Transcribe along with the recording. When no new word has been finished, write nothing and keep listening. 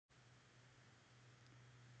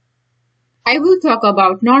I will talk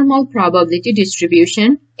about normal probability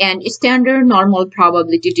distribution and standard normal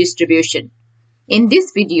probability distribution. In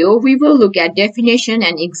this video, we will look at definition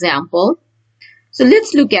and example. So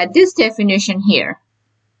let's look at this definition here.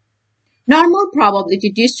 Normal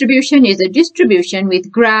probability distribution is a distribution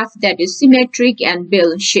with graph that is symmetric and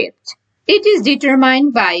bell-shaped. It is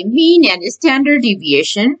determined by mean and standard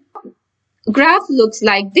deviation. Graph looks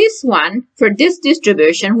like this one for this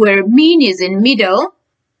distribution where mean is in middle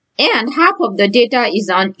and half of the data is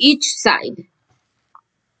on each side.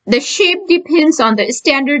 The shape depends on the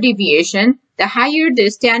standard deviation. The higher the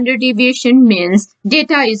standard deviation means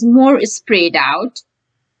data is more spread out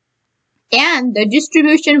and the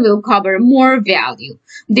distribution will cover more value.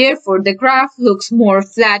 Therefore, the graph looks more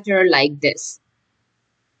flatter like this.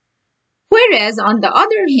 Whereas on the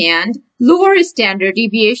other hand, lower standard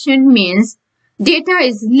deviation means data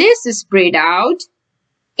is less spread out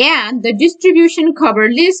and the distribution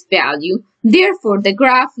covers less value. Therefore, the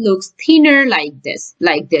graph looks thinner like this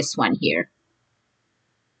one here.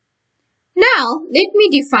 Now, let me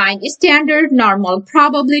define standard normal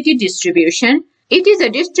probability distribution. It is a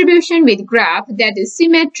distribution with graph that is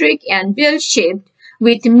symmetric and bell-shaped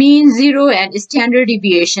with mean 0 and standard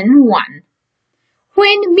deviation 1.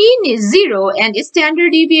 When mean is 0 and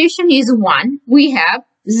standard deviation is 1, we have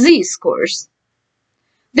z-scores.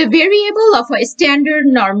 The variable of a standard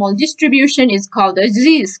normal distribution is called a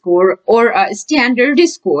z-score or a standard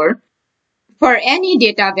score. For any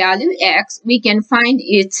data value x, we can find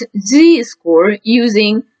its z-score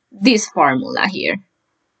using this formula here,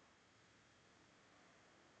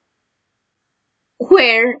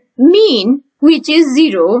 where mean, which is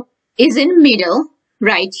 0, is in middle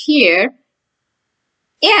right here,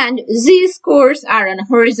 and z-scores are on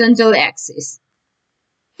horizontal axis.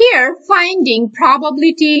 Here, finding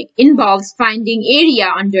probability involves finding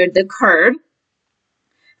area under the curve.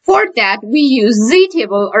 For that, we use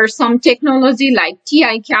z-table or some technology like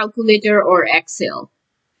TI calculator or Excel.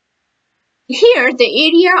 Here, the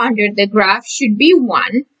area under the graph should be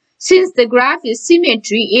 1. Since the graph is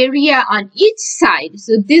symmetry, area on each side,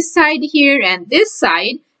 so this side here and this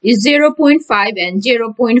side is 0.5 and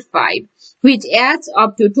 0.5, which adds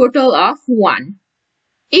up to a total of 1.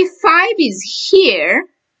 If 5 is here,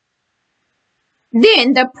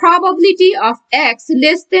 then the probability of x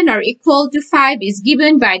less than or equal to 5 is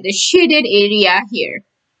given by the shaded area here,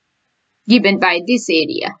 given by this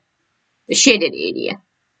area, the shaded area.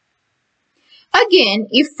 Again,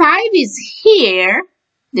 if 5 is here,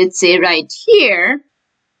 let's say right here,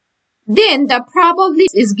 then the probability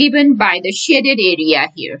is given by the shaded area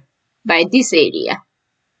here, by this area.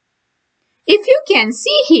 If you can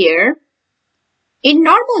see here, in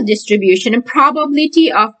normal distribution,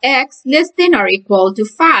 probability of x less than or equal to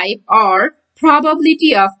 5 or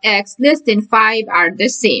probability of x less than 5 are the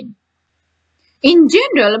same. In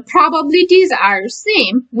general, probabilities are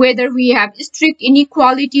same whether we have strict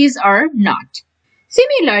inequalities or not.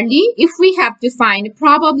 Similarly, if we have to find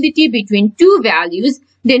probability between two values,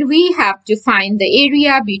 then we have to find the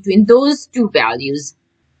area between those two values.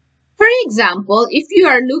 For example, if you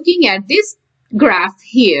are looking at this graph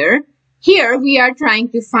here we are trying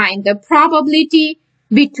to find the probability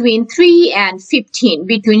between 3 and 15,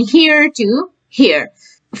 between here to here.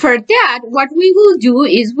 For that, what we will do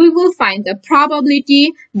is we will find the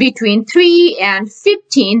probability between 3 and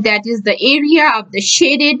 15, that is the area of the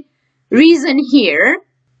shaded region here,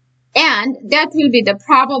 and that will be the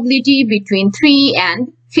probability between 3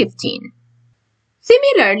 and 15.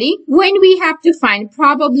 Similarly, when we have to find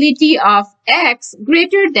probability of x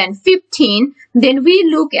greater than 15, then we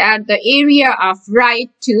look at the area of right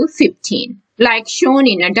to 15, like shown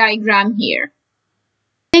in a diagram here.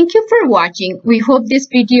 Thank you for watching. We hope this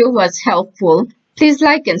video was helpful. Please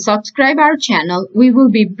like and subscribe our channel. We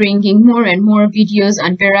will be bringing more and more videos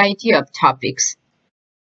on variety of topics.